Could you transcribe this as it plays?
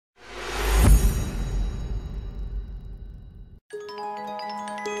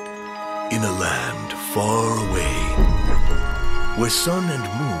In a land far away, where sun and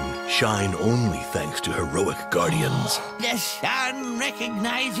moon shine only thanks to heroic guardians. The sun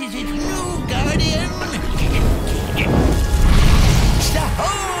recognizes its new guardian.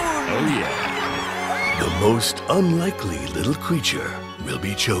 Stone! Oh, yeah. The most unlikely little creature will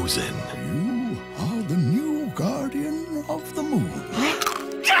be chosen. You are the new guardian of the moon.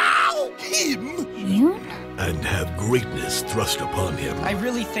 Ow! Him! MUNE? And have greatness thrust upon him. I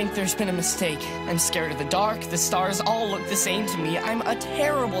really think there's been a mistake. I'm scared of the dark, the stars all look the same to me. I'm a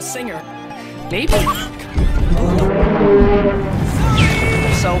terrible singer. Maybe?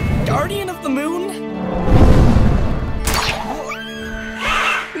 So, Guardian of the Moon?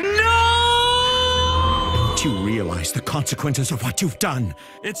 No! Do you realize the consequences of what you've done?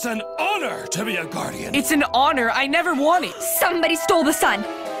 It's an honor to be a guardian. It's an honor. I never won it. Somebody stole the sun.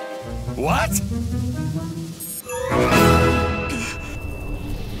 What?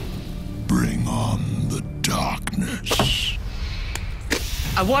 Bring on the darkness.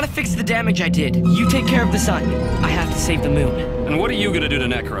 I want to fix the damage I did. You take care of the sun. I have to save the moon. And what are you gonna do to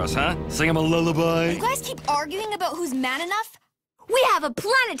Necros, huh? Sing him a lullaby? You guys keep arguing about who's man enough? We have a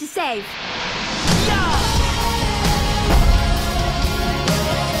planet to save!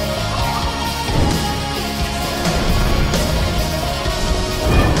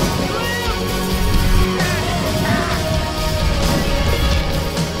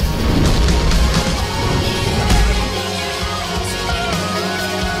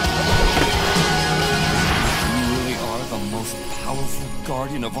 Powerful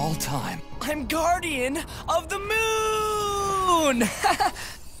guardian of all time. I'm Guardian of the Moon!